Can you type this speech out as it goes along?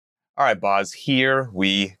All right, Boz, here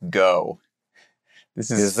we go. This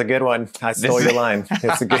is a good one. I stole your line.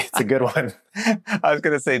 It's a good one. I was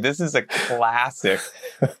going to say, this is a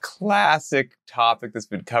classic topic that's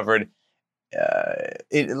been covered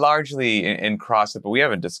largely in CrossFit, but we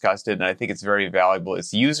haven't discussed it, and I think it's very valuable.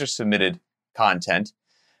 It's user-submitted content,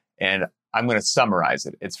 and I'm going to summarize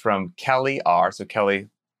it. It's from Kelly R. So Kelly,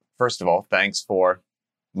 first of all, thanks for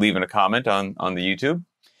leaving a comment on the YouTube.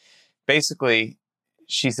 Basically,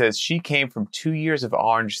 she says she came from 2 years of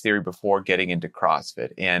Orange Theory before getting into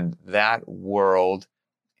CrossFit. And that world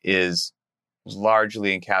is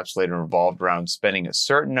largely encapsulated and revolved around spending a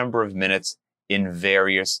certain number of minutes in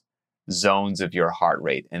various zones of your heart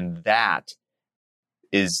rate. And that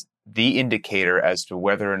is the indicator as to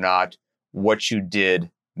whether or not what you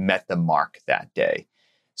did met the mark that day.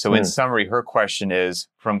 So in summary, her question is,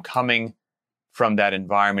 from coming from that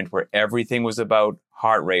environment where everything was about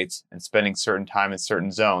heart rates and spending certain time in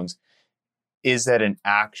certain zones, is that an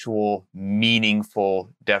actual meaningful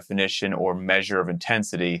definition or measure of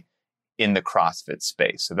intensity in the CrossFit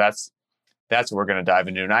space? So that's what we're going to dive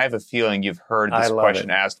into. And I have a feeling you've heard this question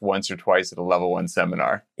asked once or twice at a level 1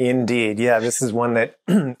 seminar. Indeed. Yeah, this is one that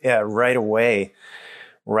right away,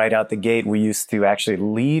 right out the gate, we used to actually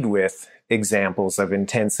lead with examples of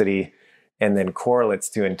intensity and then correlates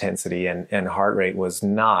to intensity, and heart rate was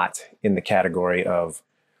not in the category of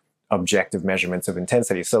objective measurements of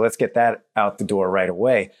intensity. So let's get that out the door right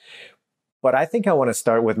away. But I think I want to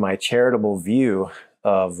start with my charitable view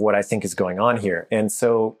of what I think is going on here. And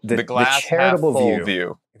so the glass charitable half full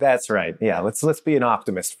view. That's right. Yeah, let's be an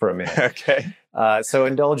optimist for a minute. Okay. So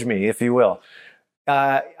indulge me, if you will.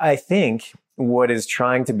 I think what is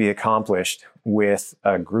trying to be accomplished with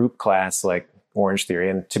a group class like Orange Theory,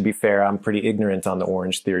 and to be fair, I'm pretty ignorant on the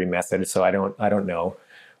Orange Theory method, so I don't know.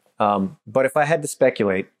 But if I had to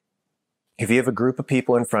speculate, if you have a group of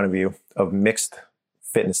people in front of you of mixed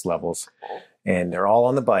fitness levels, and they're all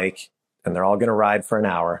on the bike, and they're all going to ride for an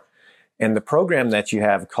hour, and the program that you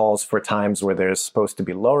have calls for times where there's supposed to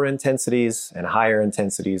be lower intensities and higher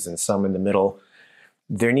intensities and some in the middle,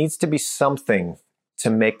 there needs to be something to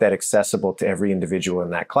make that accessible to every individual in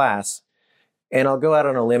that class. And I'll go out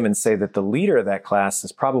on a limb and say that the leader of that class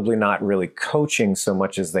is probably not really coaching so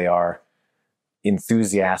much as they are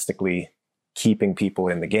enthusiastically keeping people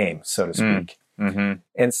in the game, so to speak. Mm-hmm.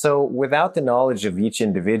 And so without the knowledge of each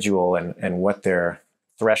individual and what their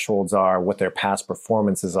thresholds are, what their past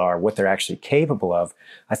performances are, what they're actually capable of,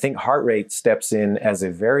 I think heart rate steps in as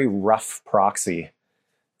a very rough proxy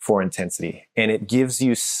for intensity. And it gives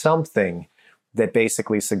you something that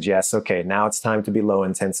basically suggests, okay, now it's time to be low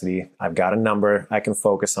intensity. I've got a number. I can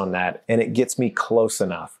focus on that. And it gets me close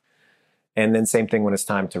enough. And then same thing when it's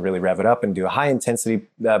time to really rev it up and do a high intensity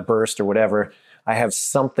burst or whatever. I have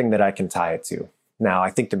something that I can tie it to. Now, I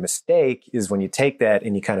think the mistake is when you take that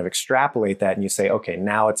and you kind of extrapolate that and you say, okay,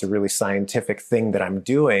 now it's a really scientific thing that I'm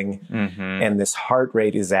doing. Mm-hmm. And this heart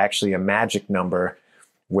rate is actually a magic number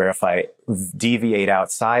where if I deviate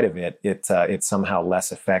outside of it, it's somehow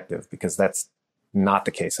less effective, because that's not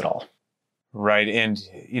the case at all. Right. And,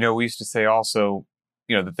 we used to say also,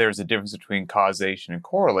 that there's a difference between causation and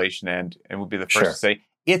correlation, and we'll be the first to say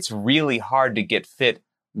it's really hard to get fit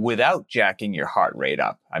without jacking your heart rate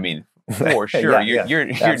up. I mean, for sure, you're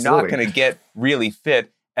not going to get really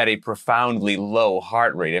fit at a profoundly low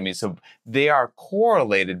heart rate. I mean, so they are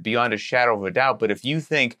correlated beyond a shadow of a doubt. But if you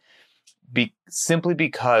think simply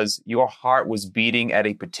because your heart was beating at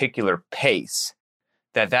a particular pace,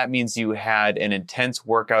 that means you had an intense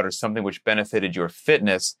workout or something which benefited your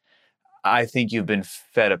fitness, I think you've been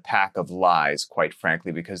fed a pack of lies, quite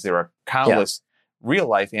frankly, because there are countless real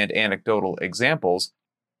life and anecdotal examples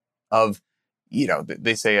of,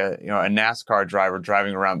 they say a NASCAR driver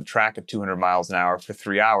driving around the track at 200 miles an hour for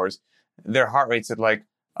 3 hours, their heart rate's at like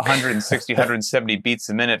 160, 170 beats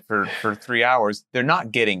a minute for 3 hours. They're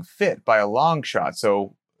not getting fit by a long shot.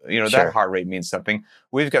 So, that heart rate means something.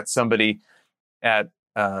 We've got somebody at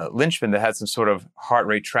Lynchman that had some sort of heart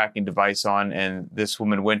rate tracking device on, and this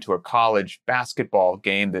woman went to a college basketball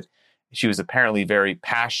game that she was apparently very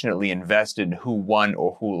passionately invested in who won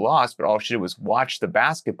or who lost, but all she did was watch the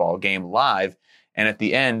basketball game live. And at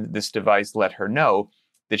the end, this device let her know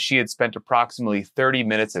that she had spent approximately 30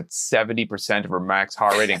 minutes at 70% of her max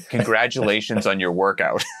heart rate. And congratulations on your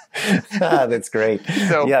workout. That's great.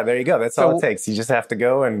 So, yeah, there you go. That's all it takes. You just have to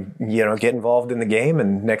go and, get involved in the game.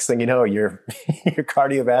 And next thing you know, your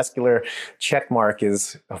cardiovascular check mark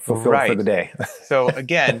is fulfilled for the day. So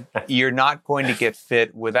again, you're not going to get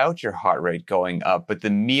fit without your heart rate going up. But the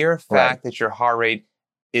mere fact that your heart rate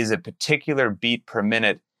is a particular beat per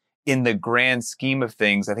minute in the grand scheme of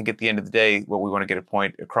things, I think at the end of the day, what we want to get a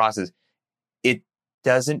point across is it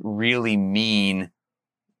doesn't really mean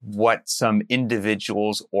what some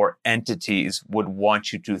individuals or entities would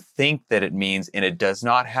want you to think that it means, and it does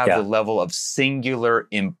not have the level of singular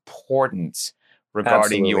importance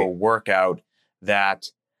regarding your workout that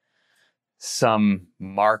some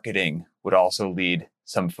marketing would also lead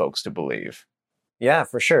some folks to believe. Yeah,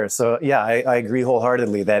 for sure. So yeah, I agree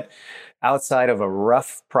wholeheartedly that outside of a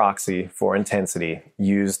rough proxy for intensity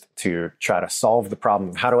used to try to solve the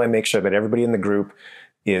problem, how do I make sure that everybody in the group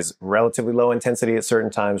is relatively low intensity at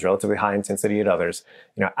certain times, relatively high intensity at others?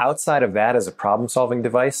 Outside of that as a problem-solving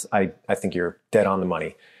device, I think you're dead on the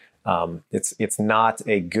money. It's not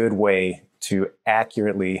a good way to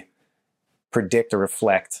accurately predict or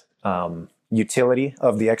reflect utility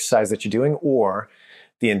of the exercise that you're doing or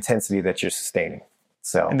the intensity that you're sustaining.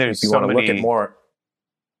 So if you want to look at more,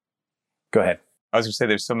 go ahead. I was going to say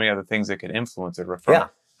there's so many other things that could influence it. From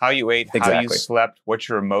how you ate, how you slept, what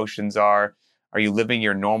your emotions are. Are you living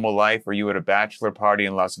your normal life? Are you at a bachelor party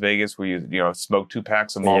in Las Vegas where you smoked 2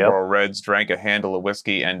 packs of Marlboro Reds, drank a handle of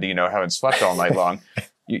whiskey, and haven't slept all night long?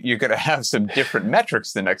 You're going to have some different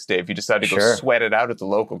metrics the next day if you decide to go sweat it out at the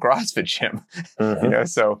local CrossFit gym.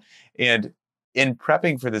 So, and in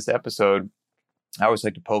prepping for this episode, I always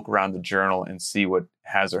like to poke around the journal and see what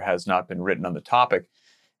has or has not been written on the topic.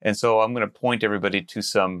 And so I'm going to point everybody to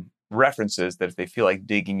some references that if they feel like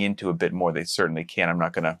digging into a bit more, they certainly can. I'm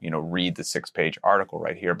not going to, read the 6-page article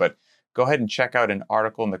right here, but go ahead and check out an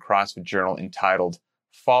article in the CrossFit Journal entitled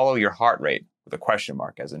 "Follow Your Heart Rate," with a question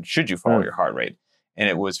mark, as in, should you follow your heart rate? And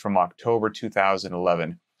it was from October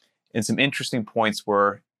 2011. And some interesting points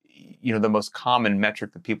were, the most common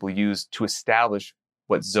metric that people use to establish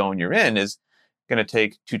what zone you're in is going to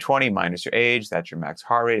take 220 minus your age, that's your max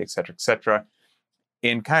heart rate, et cetera, et cetera.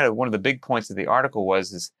 And kind of one of the big points of the article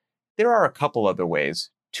is there are a couple other ways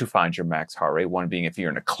to find your max heart rate. One being if you're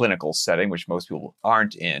in a clinical setting, which most people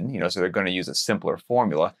aren't in, so they're going to use a simpler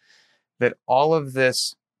formula. That all of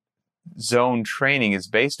this zone training is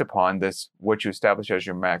based upon this, what you establish as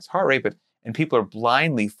your max heart rate, and people are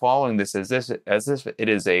blindly following this as if it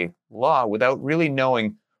is a law without really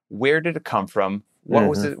knowing where did it come from, what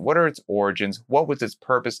was it, what are its origins, what was its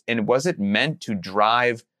purpose, and was it meant to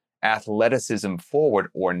drive athleticism forward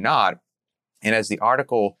or not? And as the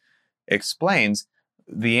article explains,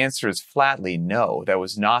 the answer is flatly no. That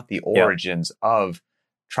was not the origins of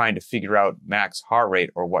trying to figure out max heart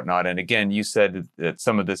rate or whatnot. And again, you said that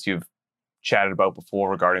some of this you've chatted about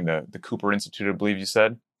before regarding the Cooper Institute, I believe you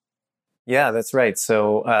said. Yeah, that's right.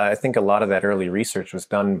 So I think a lot of that early research was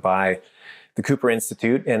done by the Cooper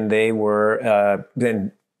Institute, and they were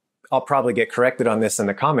then. I'll probably get corrected on this in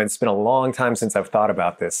the comments. It's been a long time since I've thought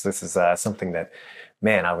about this. This is something that,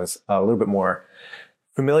 I was a little bit more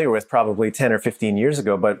familiar with probably 10 or 15 years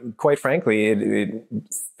ago, but quite frankly, it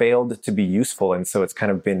failed to be useful. And so it's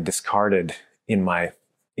kind of been discarded in my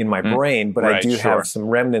brain, but I do have some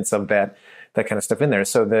remnants of that kind of stuff in there.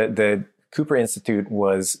 So the Cooper Institute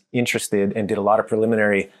was interested and did a lot of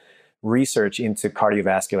preliminary research into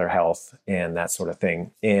cardiovascular health and that sort of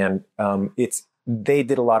thing. And they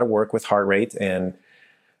did a lot of work with heart rate, and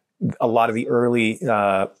a lot of the early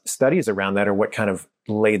studies around that are what kind of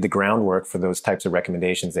laid the groundwork for those types of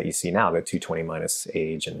recommendations that you see now, the 220 minus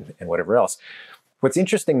age and whatever else. What's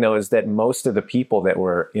interesting, though, is that most of the people that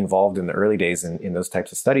were involved in the early days in those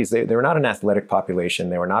types of studies, they were not an athletic population.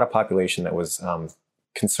 They were not a population that was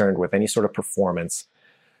concerned with any sort of performance.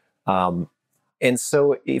 And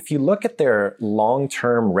so if you look at their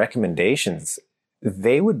long-term recommendations,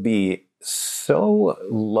 they would be so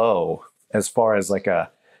low as far as like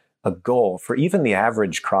a goal for even the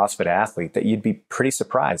average CrossFit athlete that you'd be pretty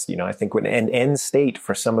surprised. I think an end state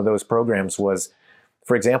for some of those programs was,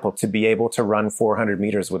 for example, to be able to run 400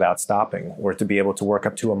 meters without stopping, or to be able to work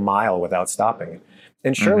up to a mile without stopping.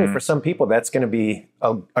 And surely for some people, that's going to be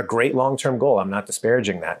a great long-term goal. I'm not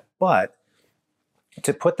disparaging that. But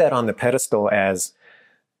to put that on the pedestal as,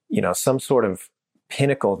 some sort of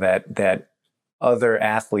pinnacle that other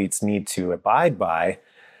athletes need to abide by,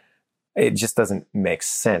 it just doesn't make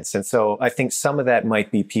sense. And so I think some of that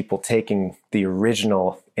might be people taking the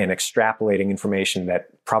original and extrapolating information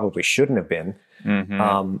that probably shouldn't have been.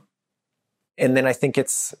 And then I think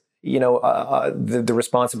it's, the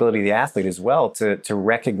responsibility of the athlete as well to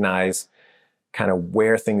recognize kind of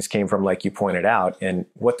where things came from, like you pointed out, and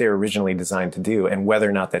what they're originally designed to do, and whether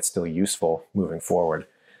or not that's still useful moving forward.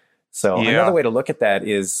 So another way to look at that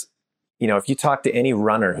is, if you talk to any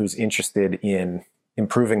runner who's interested in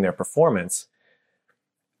improving their performance,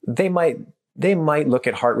 they might They might look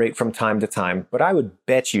at heart rate from time to time, but I would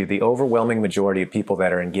bet you the overwhelming majority of people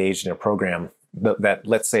that are engaged in a program that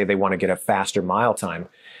let's say they want to get a faster mile time,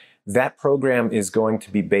 that program is going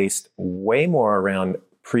to be based way more around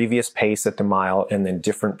previous pace at the mile and then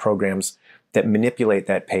different programs that manipulate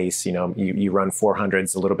that pace. You run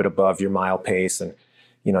 400s a little bit above your mile pace, and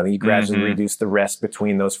you gradually reduce the rest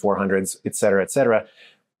between those 400s, et cetera, et cetera.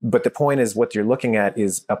 But the point is, what you're looking at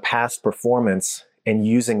is a past performance and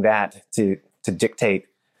using that to dictate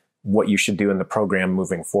what you should do in the program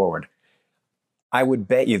moving forward. I would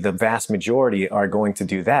bet you the vast majority are going to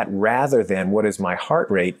do that rather than what is my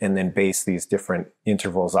heart rate and then base these different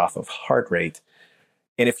intervals off of heart rate.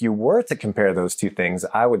 And if you were to compare those two things,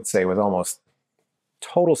 I would say with almost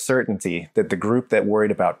total certainty that the group that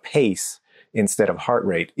worried about pace instead of heart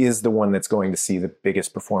rate is the one that's going to see the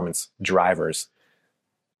biggest performance drivers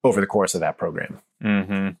over the course of that program.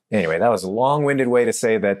 Anyway, that was a long-winded way to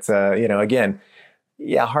say that, again,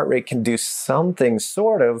 yeah, heart rate can do something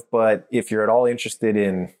sort of, but if you're at all interested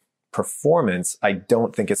in performance, I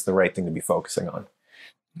don't think it's the right thing to be focusing on.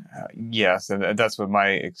 Yes, and that's what my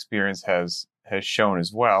experience has shown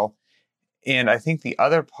as well. And I think the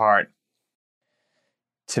other part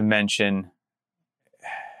to mention,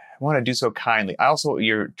 I want to do so kindly. I also,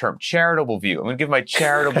 your term charitable view. I'm going to give my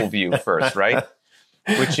charitable view first, right?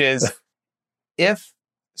 Which is, if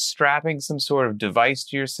strapping some sort of device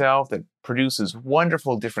to yourself that produces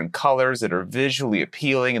wonderful different colors that are visually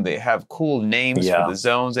appealing and they have cool names for the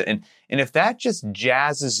zones, and if that just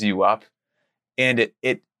jazzes you up and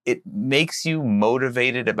it makes you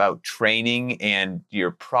motivated about training and your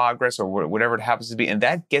progress or whatever it happens to be, and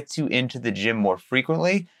that gets you into the gym more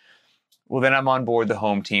frequently, well, then I'm on board the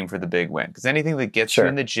home team for the big win. Because anything that gets you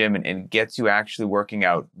in the gym and gets you actually working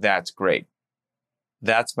out, that's great.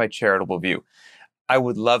 That's my charitable view. I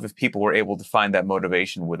would love if people were able to find that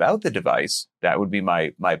motivation without the device. That would be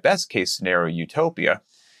my best case scenario utopia.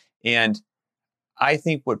 And I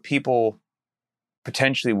think what people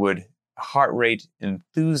potentially would, heart rate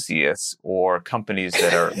enthusiasts or companies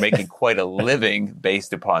that are making quite a living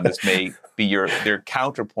based upon this, may be their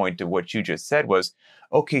counterpoint to what you just said was,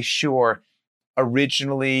 okay, sure,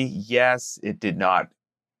 originally, yes,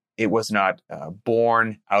 it was not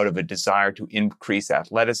born out of a desire to increase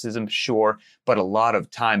athleticism, sure, but a lot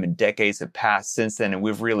of time and decades have passed since then, and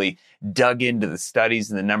we've really dug into the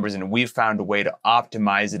studies and the numbers, and we've found a way to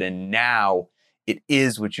optimize it, and now it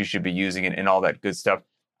is what you should be using and all that good stuff.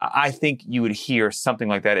 I think you would hear something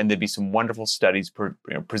like that, and there'd be some wonderful studies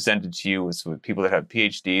presented to you with people that have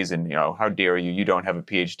PhDs, and how dare you? You don't have a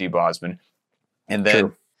PhD, Bosman. And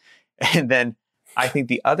then I think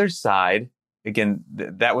the other side, again,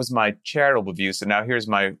 that was my charitable view. So now here's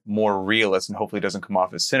my more realist, and hopefully it doesn't come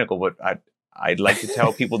off as cynical, but I'd like to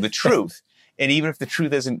tell people the truth. And even if the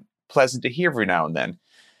truth isn't pleasant to hear every now and then,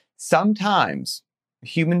 sometimes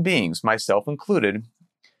human beings, myself included,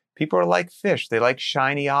 people are like fish. They like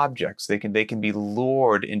shiny objects. They can be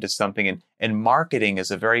lured into something, and marketing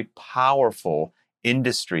is a very powerful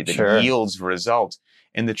industry that yields results.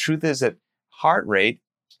 And the truth is that heart rate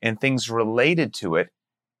and things related to it,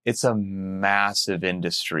 it's a massive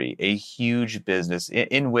industry, a huge business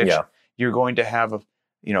in which you're going to have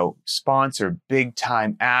sponsor big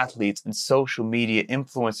time athletes and social media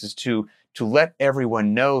influencers to let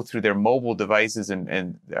everyone know through their mobile devices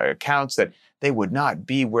and accounts that they would not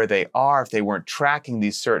be where they are if they weren't tracking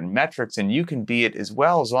these certain metrics. And you can be it as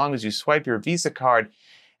well as long as you swipe your Visa card.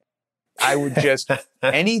 I would just,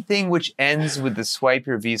 anything which ends with the swipe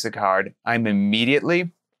your Visa card, I'm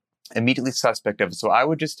immediately suspect of it. So I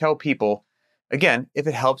would just tell people, again, if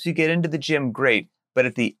it helps you get into the gym, great. But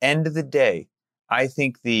at the end of the day, I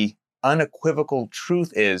think the unequivocal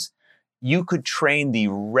truth is you could train the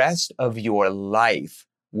rest of your life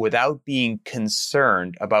without being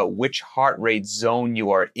concerned about which heart rate zone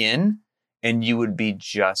you are in, and you would be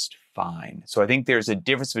just fine. So I think there's a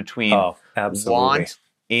difference between want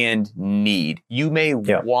and need. You may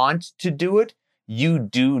want to do it. You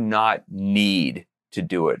do not need to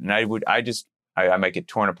do it. And I might get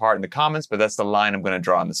torn apart in the comments, but that's the line I'm going to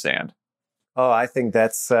draw in the sand. Oh, I think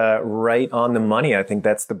that's right on the money. I think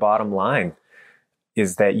that's the bottom line,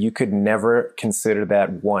 is that you could never consider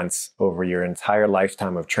that once over your entire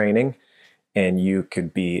lifetime of training, and you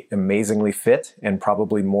could be amazingly fit, and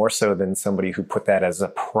probably more so than somebody who put that as a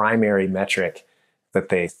primary metric that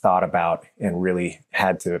they thought about and really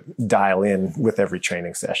had to dial in with every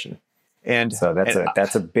training session. And so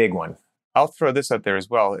that's a big one. I'll throw this out there as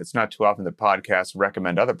well. It's not too often that podcasts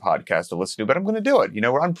recommend other podcasts to listen to, but I'm going to do it.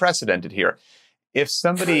 We're unprecedented here. If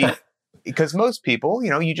somebody, because most people,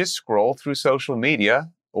 you just scroll through social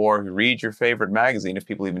media or read your favorite magazine, if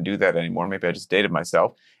people even do that anymore. Maybe I just dated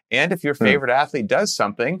myself. And if your favorite athlete does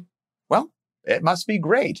something, well, it must be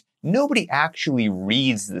great. Nobody actually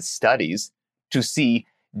reads the studies to see,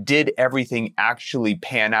 did everything actually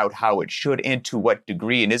pan out how it should and to what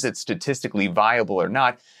degree, and is it statistically viable or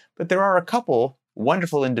not? But there are a couple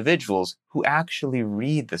wonderful individuals who actually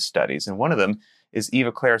read the studies. And one of them is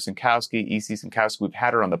Eva Claire Sinkowski, E.C. Sinkowski. We've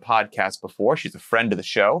had her on the podcast before. She's a friend of the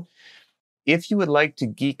show. If you would like to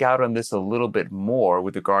geek out on this a little bit more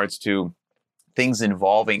with regards to things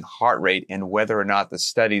involving heart rate and whether or not the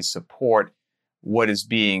studies support what is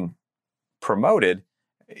being promoted,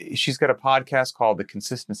 she's got a podcast called The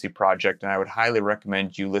Consistency Project, and I would highly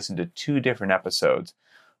recommend you listen to 2 different episodes.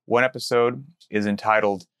 One episode is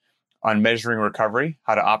entitled On Measuring Recovery,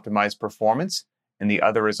 How to Optimize Performance, and the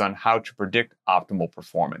other is on how to predict optimal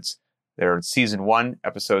performance. They're season 1,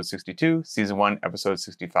 episode 62, season 1, episode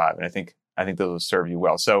 65, and I think those will serve you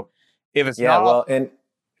well. So if it's not...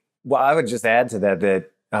 Well, I would just add to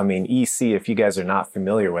that, I mean, EC, if you guys are not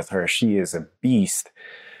familiar with her, she is a beast.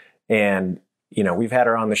 And, you know, we've had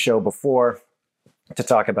her on the show before to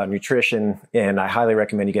talk about nutrition, and I highly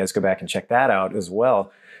recommend you guys go back and check that out as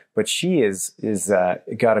well. But she is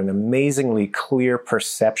got an amazingly clear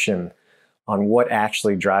perception on what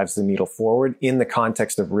actually drives the needle forward in the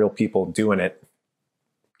context of real people doing it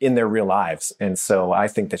in their real lives. And so I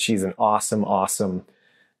think that she's an awesome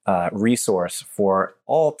resource for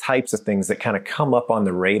all types of things that kind of come up on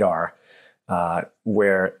the radar,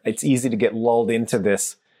 where it's easy to get lulled into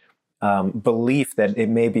this belief that it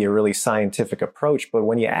may be a really scientific approach. But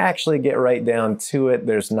when you actually get right down to it,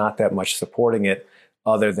 there's not that much supporting it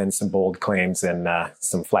other than some bold claims and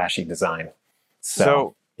some flashy design.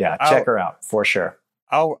 So yeah, check her out for sure.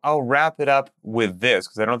 I'll wrap it up with this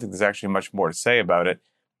because I don't think there's actually much more to say about it.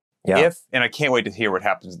 Yeah. And I can't wait to hear what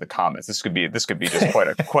happens in the comments. This could be just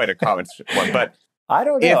quite a comment one. But I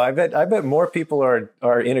don't know. I bet more people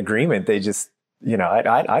are in agreement. They just, you know,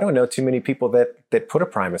 I don't know too many people that put a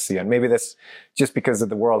primacy on. Maybe that's just because of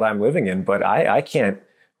the world I'm living in, but I can't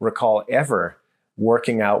recall ever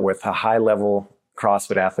working out with a high level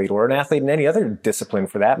CrossFit athlete or an athlete in any other discipline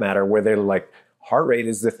for that matter, where they're like, heart rate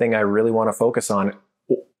is the thing I really want to focus on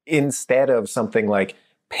instead of something like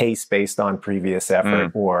pace based on previous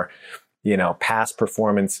effort or, you know, past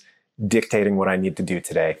performance dictating what I need to do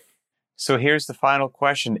today. So here's the final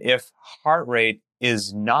question. If heart rate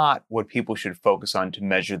is not what people should focus on to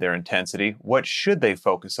measure their intensity, what should they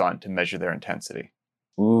focus on to measure their intensity?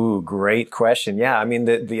 Ooh, great question. Yeah, I mean,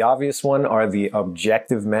 the obvious one are the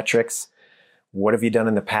objective metrics. What have you done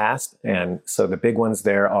in the past? And so the big ones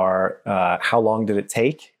there are how long did it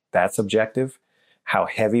take? That's objective. How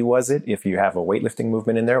heavy was it? If you have a weightlifting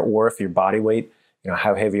movement in there, or if your body weight, you know,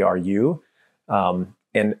 how heavy are you?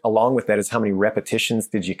 And along with that is how many repetitions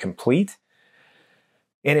did you complete?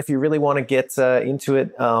 And if you really want to get into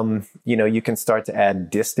it, you know, you can start to add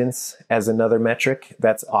distance as another metric.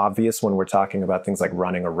 That's obvious when we're talking about things like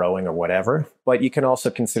running or rowing or whatever. But you can also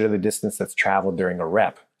consider the distance that's traveled during a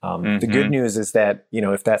rep. The good news is that, you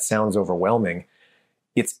know, if that sounds overwhelming,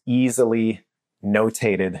 it's easily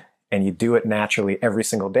notated, and you do it naturally every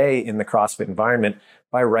single day in the CrossFit environment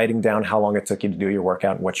by writing down how long it took you to do your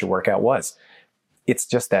workout and what your workout was. It's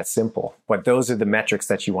just that simple. But those are the metrics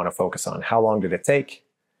that you want to focus on. How long did it take?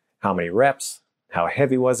 How many reps? How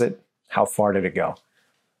heavy was it? How far did it go?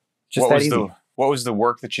 Just that easy. What was the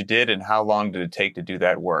work that you did, and how long did it take to do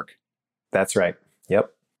that work? That's right.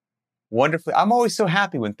 Yep. Wonderfully. I'm always so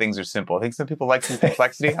happy when things are simple. I think some people like some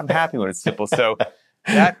complexity. I'm happy when it's simple. So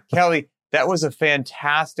Kelly, that was a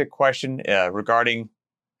fantastic question regarding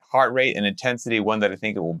heart rate and intensity, one that I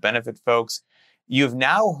think it will benefit folks. You've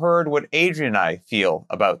now heard what Adrian and I feel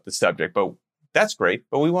about the subject, but that's great.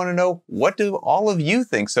 But we want to know, what do all of you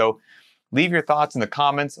think? So leave your thoughts in the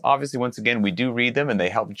comments. Obviously, once again, we do read them and they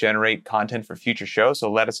help generate content for future shows.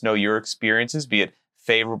 So let us know your experiences, be it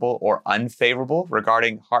favorable or unfavorable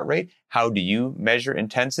regarding heart rate. How do you measure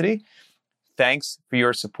intensity? Thanks for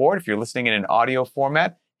your support. If you're listening in an audio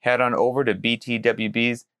format, head on over to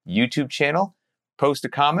BTWB's YouTube channel, post a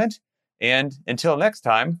comment, and until next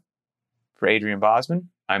time, for Adrian Bosman,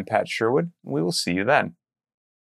 I'm Pat Sherwood. We will see you then.